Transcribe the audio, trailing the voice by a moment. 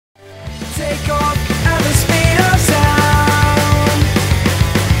take off at the speed of sound.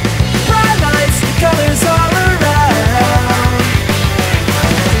 Bright lights, the colors all around.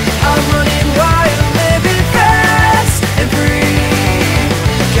 I'm running wild, living fast and free.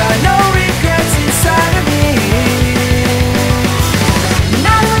 Got no regrets inside of me.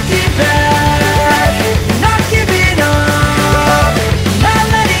 Not looking back, not giving up, not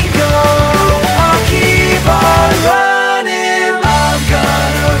letting go. I'll keep on running. I'm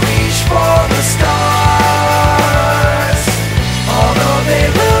gonna reach for the stars, although they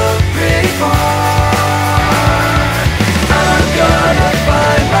look pretty far. I'm gonna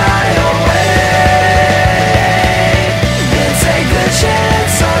find my own way and take the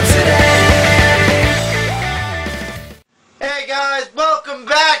chance on today. Hey guys, welcome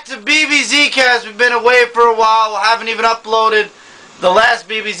back to BBZ Cast. We've been away for a while. Haven't even uploaded the last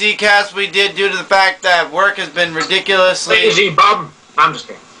BBZ Cast we did due to the fact that work has been ridiculously... Easy, bum. I'm just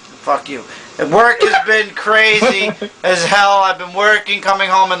kidding. Fuck you. And work has been crazy as hell. I've been working, coming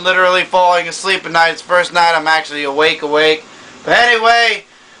home, and literally falling asleep at night. It's the first night I'm actually awake. But anyway,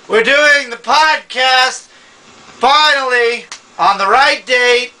 we're doing the podcast finally on the right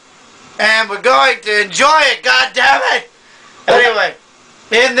date, and we're going to enjoy it. God damn it! Anyway,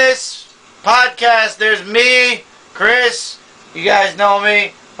 in this podcast, there's me, Chris. You guys know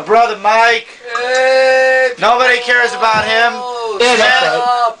me. My brother Mike. Nobody cares about him.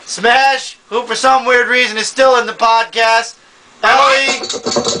 Smash, who for some weird reason is still in the podcast. Ellie.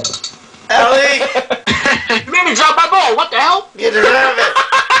 You made me drop my ball. What the hell? You deserve it.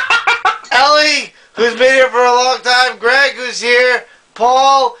 Ellie, who's been here for a long time. Greg, who's here.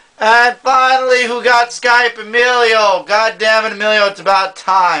 Paul, and finally, who got Skype, Emilio. God damn it, Emilio, it's about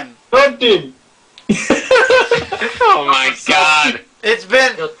time. What did? Oh my God. It's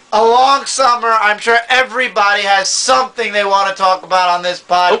been a long summer. I'm sure everybody has something they want to talk about on this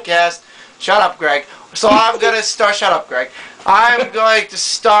podcast. Shut up, Greg. So I'm going to start. Shut up, Greg. I'm going to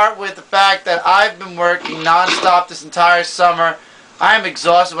start with the fact that I've been working nonstop this entire summer. I am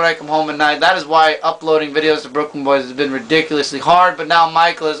exhausted when I come home at night. That is why uploading videos to Brooklyn Boys has been ridiculously hard. But now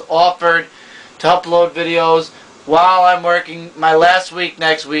Michael has offered to upload videos while I'm working my last week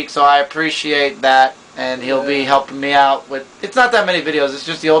next week. So I appreciate that. And he'll be helping me out with... It's not that many videos. It's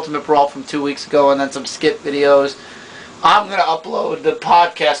just the Ultimate Brawl from 2 weeks ago and then some skit videos. I'm going to upload the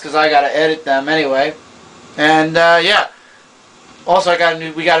podcast because I got to edit them anyway. And, yeah. Also, we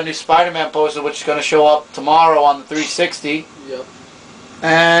got a new Spider-Man poster which is going to show up tomorrow on the 360. Yep.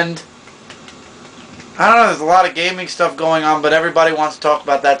 And... I don't know, there's a lot of gaming stuff going on, but everybody wants to talk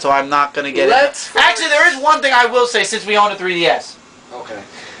about that, so I'm not going to get it. Actually, there is one thing I will say since we own a 3DS. Okay.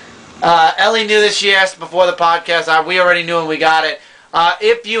 Ellie knew this, she asked before the podcast. We already knew and we got it.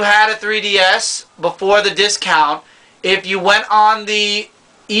 If you had a 3DS before the discount, if you went on the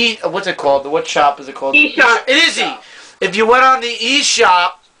what's it called? What shop is it called? eShop. It is E. If you went on the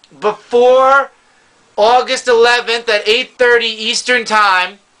eShop before August 11th at 8:30 Eastern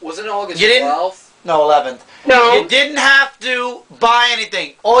Time. Wasn't it August 12th? No, 11th. No. You didn't have to buy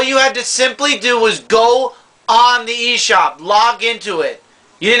anything. All you had to simply do was go on the eShop, log into it.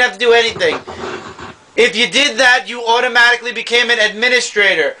 You didn't have to do anything. If you did that, you automatically became an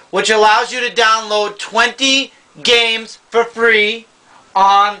administrator, which allows you to download 20 games for free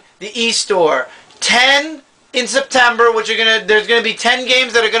on the eStore. 10 in September, which there's gonna be 10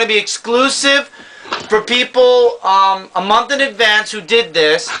 games that are gonna be exclusive for people a month in advance who did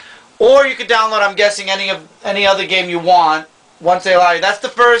this. Or you could download, I'm guessing, any other game you want once they allow you. That's the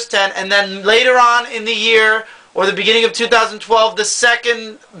first 10, and then later on in the year, or the beginning of 2012, the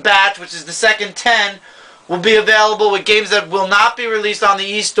second batch, which is the second 10, will be available with games that will not be released on the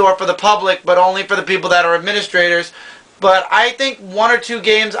eStore for the public, but only for the people that are administrators. But I think 1 or 2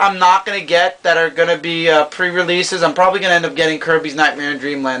 games I'm not going to get that are going to be pre-releases. I'm probably going to end up getting Kirby's Nightmare in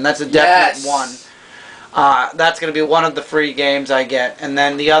Dreamland. That's a definite one. That's going to be one of the free games I get. And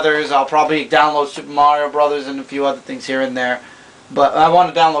then the others, I'll probably download Super Mario Brothers and a few other things here and there. But I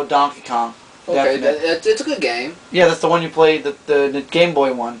want to download Donkey Kong. Okay, it's a good game. Yeah, that's the one you played, the Game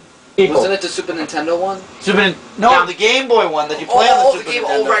Boy one. Wasn't it the Super Nintendo one? No, the Game Boy one that you play on the Super Nintendo.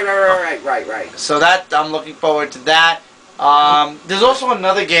 Oh, right. So that, I'm looking forward to that. There's also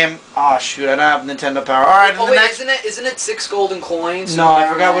another game. Oh shoot, I don't have Nintendo Power. All right. Isn't it 6 golden coins? No, I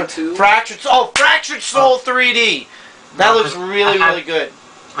forgot what. Fractured Soul 3D. That looks really good.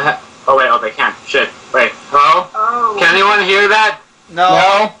 Oh wait, they can't. Shit. Wait. Hello? Oh. Can anyone hear that?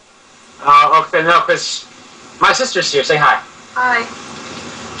 No. Okay, no, because my sister's here. Say hi. Hi.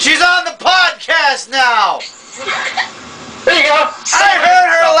 She's on the podcast now. There you go. I heard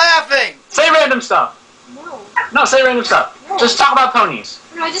her laughing. Say random stuff. No. No, say random stuff. Just talk about ponies.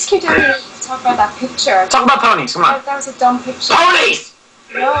 No, I just keep telling you to talk about that picture. Talk about ponies. Come on. That was a dumb picture. Ponies.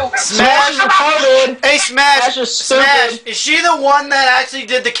 No. Smash! retarded. Hey, Smash! Smash is stupid. Smash! Is she the one that actually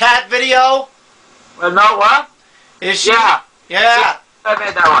did the cat video? Well, no, what? Is she? Yeah. Yeah. I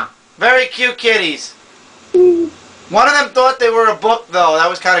made that one. Very cute kitties. One of them thought they were a book, though. That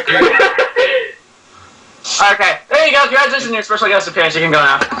was kind of creepy. Okay. There you go. Congratulations on your special guest appearance. You can go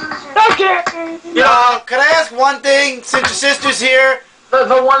now. Okay. Can I ask one thing since your sister's here?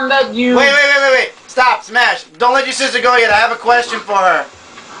 The one that you... Wait. Stop, Smash. Don't let your sister go yet. I have a question for her.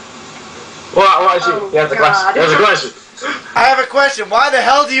 What is she? Oh, There's a God. question. There's a question. I have a question. Why the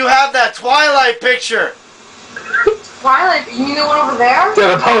hell do you have that Twilight picture? Twilight, you mean the one over there?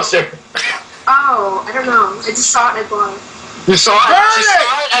 Yeah, the poster. Oh, I don't know. I just saw it and I bought it. You saw it? Burn She it!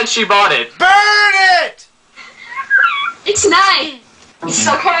 saw it and she bought it. Burn it! It's nice. It's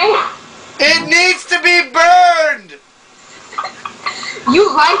okay. It needs to be burned! You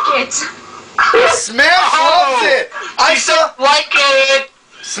like it. Smash loves it! I She saw... said like it.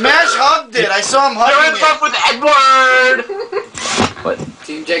 Smash hugged it. I saw him You're in hugging love it. with Edward.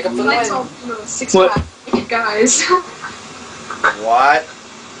 Team Jacob for the Let's win. all, six-pack naked guys. What?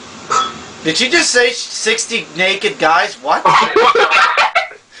 Did she just say 60 naked guys? What?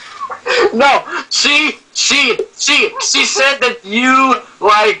 No, she said that you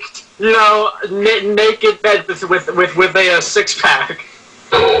liked, you know, naked men with a six-pack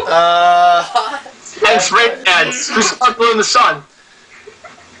and straight heads who sparkle in the sun.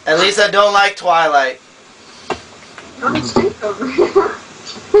 At least I don't like Twilight. Oh, it's Jacob.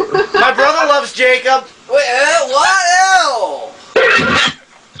 My brother loves Jacob. Wait, what? Ew.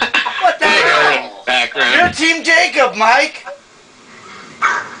 What the hell? You're Team Jacob, Mike.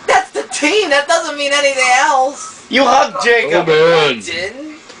 That's the team. That doesn't mean anything else. You hugged Jacob. I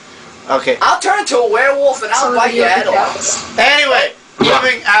didn't. Okay. I'll turn into a werewolf and I'll bite your head off. Anyway,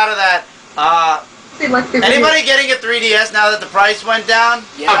 moving out of that. They like their Anybody getting a 3DS now that the price went down?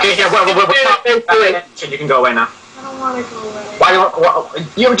 Yeah. Okay, here, wait. You can go away now. I don't want to go away. Why?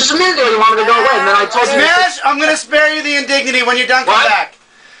 You were just a minute ago you wanted to go away, and then I told you. Smash! I'm gonna spare you the indignity when you're done. Come What? back.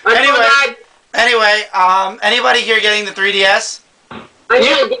 Anyway, anybody here getting the 3DS?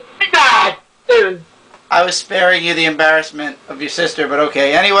 I was sparing you the embarrassment of your sister, but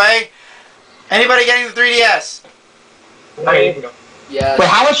okay. Anyway, anybody getting the 3DS? Okay, you can go. Yeah. Wait,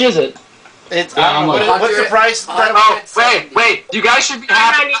 how much is it? It's I don't know, what's the price? Oh, wait. You guys should be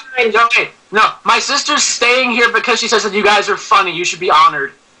happy. No, wait. No, my sister's staying here because she says that you guys are funny. You should be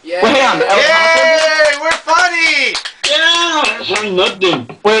honored. Yeah. Wait, hang on. Yay! We're funny!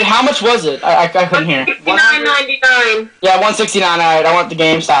 Wait, how much was it? I couldn't hear. $9.99. Yeah, 169. Alright, I went to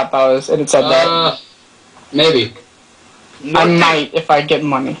GameStop. And it said that. Maybe. I might if I get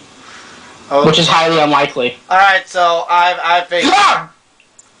money, Oh, which is highly unlikely. Alright, so I think.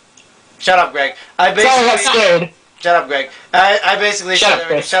 Shut up, Greg. Sorry, I got scared. Shut up, Greg. I basically Shut said up,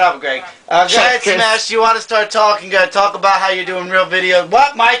 everything. Chris. Shut up, Greg. Go ahead, Chris. Smash. You want to start talking? Talk about how you're doing real videos.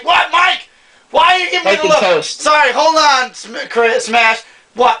 What, Mike? What, Mike? Why are you giving me the Bacon look? toast. Sorry, hold on, Smash.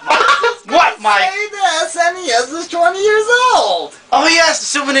 What, Mike? What, Mike? Say the SNES is 20 years old. Oh yes, the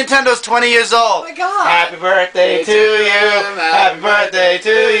Super Nintendo's 20 years Oh old. my god. Happy birthday to you. Happy birthday to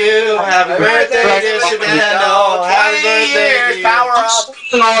you. Happy birthday to Super Nintendo. Happy birthday to you. Power up.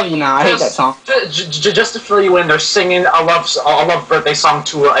 All of you now. I hate that song. Just to fill you in, they're singing a love birthday song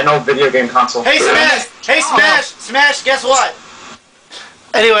to an old video game console. Hey, Smash. Hey, Smash. Smash. Guess what?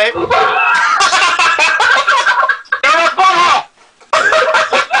 Anyway. You're a butthole!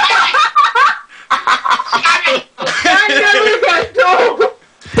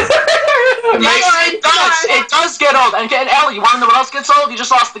 It does get old. And Ellie, you want to know what else gets old? You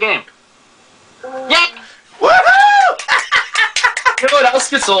just lost the game. Yeah. Woohoo! You know what else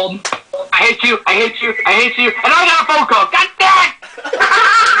gets old? I hate you. And I got a phone call. God damn it!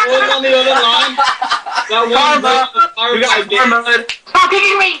 On the other line. That Karma. You got karma. Stop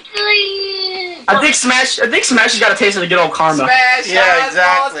kicking me! I think Smash has got a taste of the good old karma. Smash Yeah, has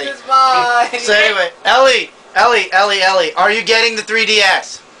exactly. lost his mind. So anyway, Ellie, are you getting the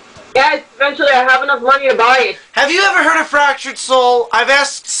 3DS? Yeah, eventually I have enough money to buy it. Have you ever heard of Fractured Soul? I've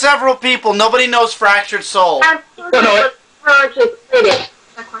asked several people. Nobody knows Fractured Soul. I've heard of No, it, but I've never actually played it.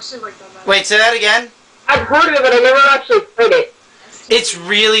 That question like that. Wait, say that again? I've heard of it, but I never actually played it. It's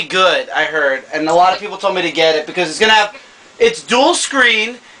really good, I heard. And a lot of people told me to get it because it's going to have... It's dual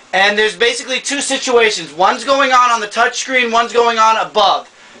screen, and there's basically two situations. One's going on the touch screen, one's going on above.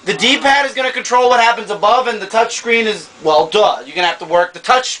 The D-pad is going to control what happens above, and the touch screen is, well, duh. You're going to have to work the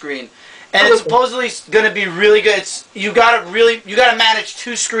touch screen. And it's supposedly going to be really good. You got to manage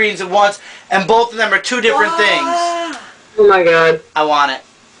two screens at once, and both of them are two different things. Oh my god. I want it.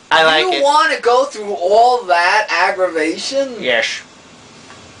 I like You it. want to go through all that aggravation? Yes.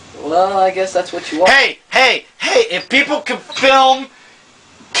 Well, I guess that's what you want. Hey, if people could film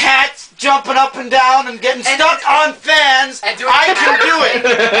cats jumping up and down and getting stuck on fans, and doing- I can do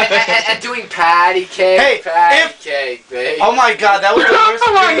it. and doing patty cake, Hey, patty cake, baby. Oh my god, that was the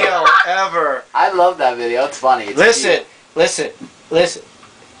worst video ever. I love that video. It's funny. It's Listen.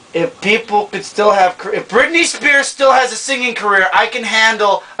 If people could still have, if Britney Spears still has a singing career, I can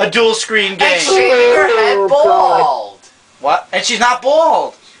handle a dual screen And game. shaving her head bald. What? And she's not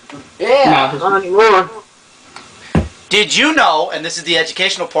bald. Yeah. Not anymore. Did you know, and this is the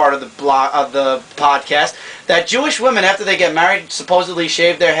educational part of the podcast, that Jewish women, after they get married, supposedly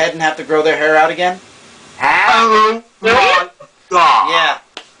shave their head and have to grow their hair out again? Oh my god. Yeah.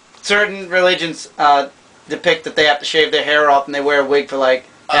 Certain religions depict that they have to shave their hair off and they wear a wig for like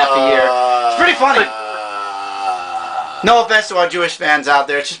half a year. It's pretty funny. No offense to our Jewish fans out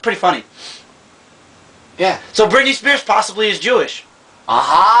there, it's just pretty funny. Yeah. So Britney Spears possibly is Jewish.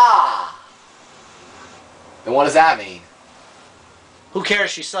 Aha. And what does that mean? Who cares?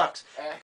 She sucks.